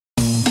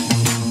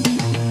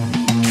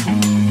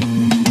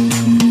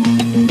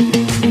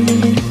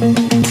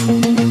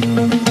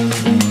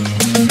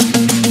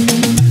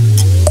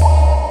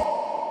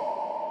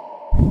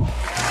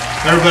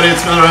everybody,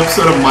 it's another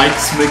episode of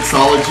Mike's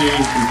Mixology.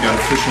 We've got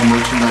official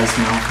merchandise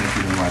now. Thank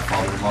you to my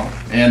father-in-law.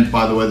 And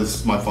by the way, this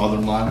is my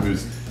father-in-law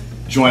who's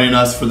joining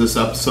us for this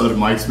episode of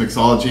Mike's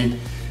Mixology.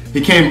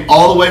 He came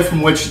all the way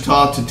from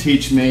Wichita to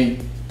teach me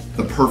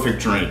the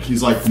perfect drink.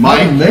 He's like, Mike,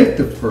 how to make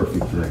the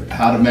perfect drink.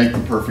 How to make the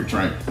perfect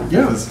drink.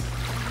 Yeah. Because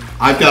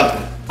I've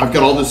got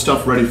all this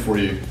stuff ready for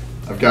you.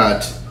 I've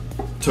got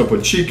Topo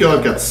Chico,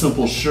 I've got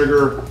simple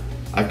sugar,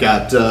 I've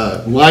got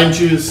lime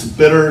juice,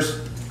 bitters,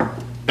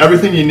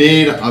 everything you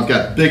need. I've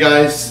got big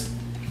ice.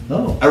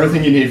 Oh.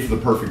 Everything you need for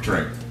the perfect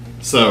drink.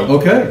 So,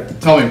 okay.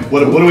 Tell me,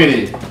 what do we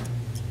need?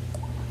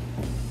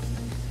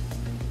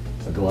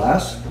 A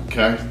glass.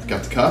 Okay,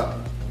 got the cup.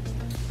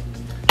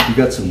 You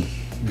got some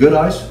good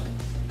ice?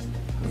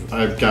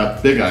 I've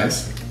got big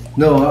ice.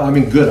 No, I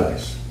mean good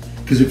ice.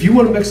 Because if you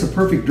want to mix the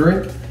perfect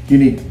drink, you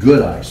need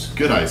good ice.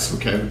 Good ice,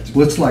 okay.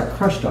 Well, it's like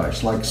crushed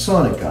ice, like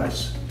Sonic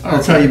ice. Oh,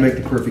 That's okay. how you make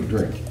the perfect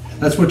drink.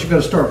 That's what you got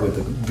to start with.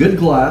 A good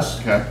glass.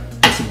 Okay.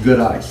 And some good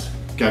ice.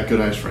 Got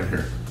good ice right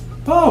here.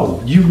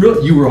 Oh,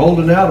 you were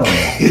holding out on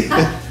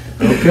that.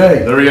 Okay.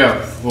 There we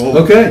go. Well,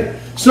 okay.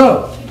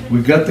 So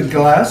we've got the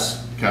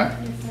glass. okay.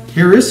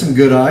 Here is some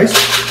good ice.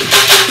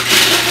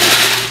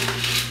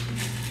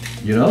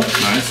 You know?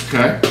 Nice,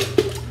 okay.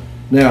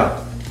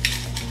 Now,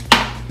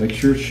 make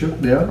sure it's shook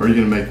down. Are you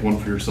gonna make one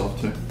for yourself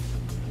too?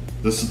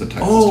 This is the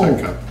Texas type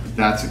cup.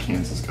 That's a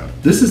Kansas cup.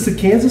 This is the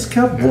Kansas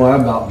cup? Boy, I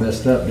about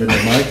messed up, didn't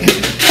I, Mike?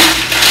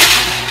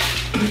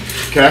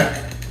 Okay.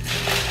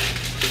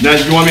 Now,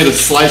 do you want me to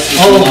slice this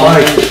Oh,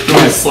 lime? Mike. Do you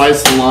want me to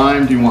slice the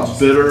lime? Do you want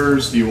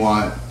bitters? Do you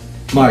want...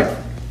 Mike,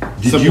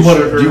 do Simple you want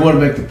sugar? to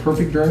make the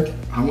perfect drink?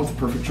 I want the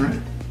perfect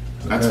drink.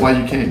 That's Okay. why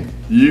you came.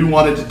 You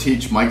wanted to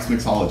teach Mike's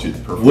Mixology the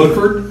perfect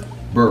Woodford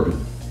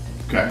Bourbon.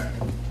 drink. Okay.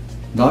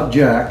 Not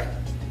Jack,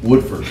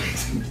 Woodford.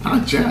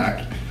 Not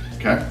Jack.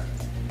 Okay.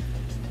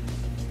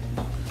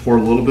 Pour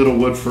a little bit of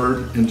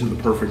Woodford into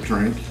the perfect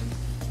drink.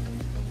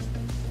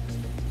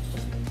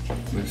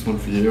 Next one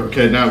for you.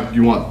 Okay, now, do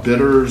you want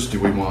bitters? Do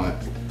we want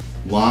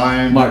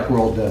lime? Mike, we're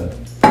all done.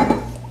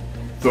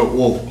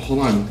 Well, hold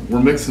on. We're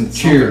mixing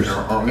Cheers.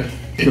 something here,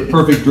 aren't we? The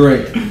perfect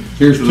drink.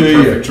 Here's To to the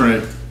you. perfect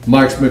drink.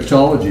 Mike's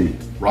Mixology.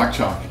 Rock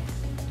chalk.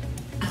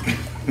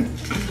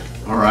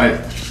 All right.